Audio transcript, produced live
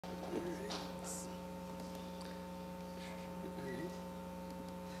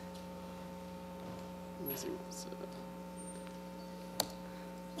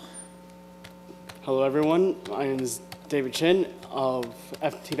Hello everyone, my name is David Chin of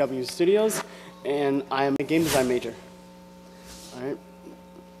FTW Studios, and I am a game design major. All right.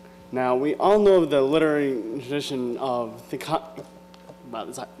 Now, we all know the literary tradition of the wow,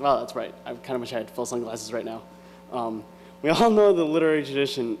 that's right. I kind of wish I had full sunglasses right now. We all know the literary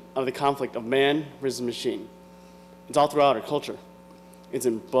tradition of the conflict of man versus machine. It's all throughout our culture. It's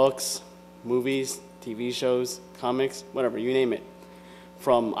in books, movies, TV shows, comics, whatever, you name it.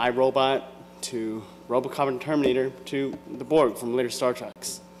 From iRobot to RoboCop and Terminator to the Borg from later Star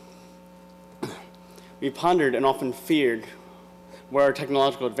Treks. We pondered and often feared where our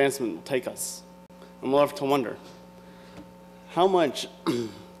technological advancement will take us. And we'll have to wonder, how much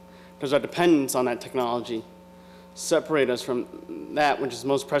does our dependence on that technology separate us from that which is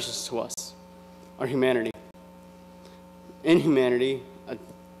most precious to us, our humanity? In humanity,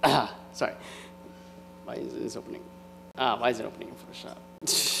 sorry, why is this opening? Why is it opening in Photoshop?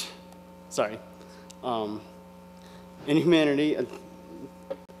 Sorry. In humanity,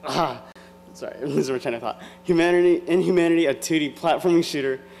 sorry, I'm losing my train of thought. In humanity, a 2D platforming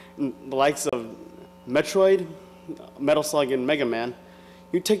shooter, the likes of Metroid, Metal Slug, and Mega Man,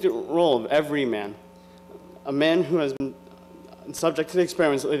 you take the role of every man, a man who has been subject to the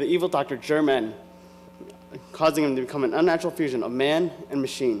experiments of the evil Dr. Germain, causing him to become an unnatural fusion of man and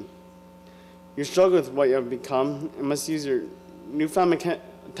machine. You struggle with what you have become and must use your newfound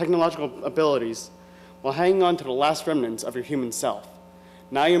technological abilities while hanging on to the last remnants of your human self.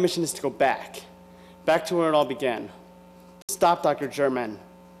 Now your mission is to go back to where it all began. Stop Dr. Germain,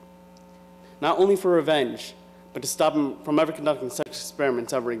 not only for revenge, but to stop him from ever conducting such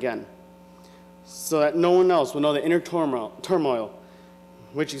experiments ever again, so that no one else will know the inner turmoil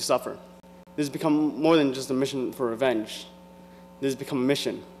which you suffer. This has become more than just a mission for revenge. This has become a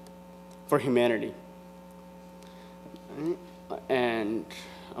mission for humanity. And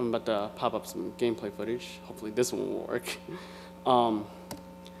I'm about to pop up some gameplay footage. Hopefully this one will work.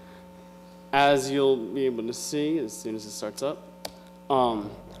 As you'll be able to see as soon as it starts up,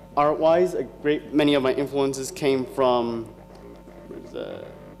 art-wise, a great many of my influences came from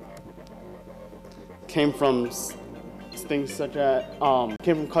things such as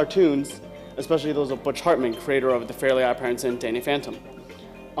came from cartoons, especially those of Butch Hartman, creator of the Fairly Odd Parents and Danny Phantom.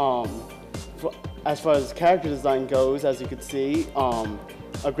 As far as character design goes, as you can see,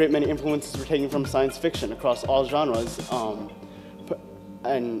 a great many influences were taken from science fiction across all genres,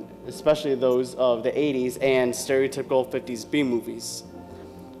 and especially those of the 80s and stereotypical 50s B-movies.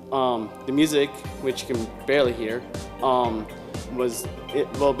 The music, which you can barely hear,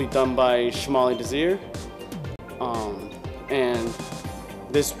 will be done by Shamali Desir, and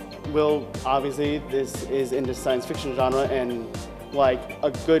this is in the science fiction genre, and like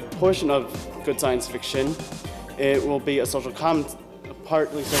a good portion of good science fiction, it will be a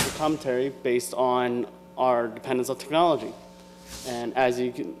partly social commentary based on our dependence on technology. And as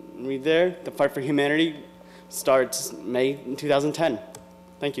you can read there, the fight for humanity starts May 2010.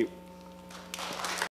 Thank you.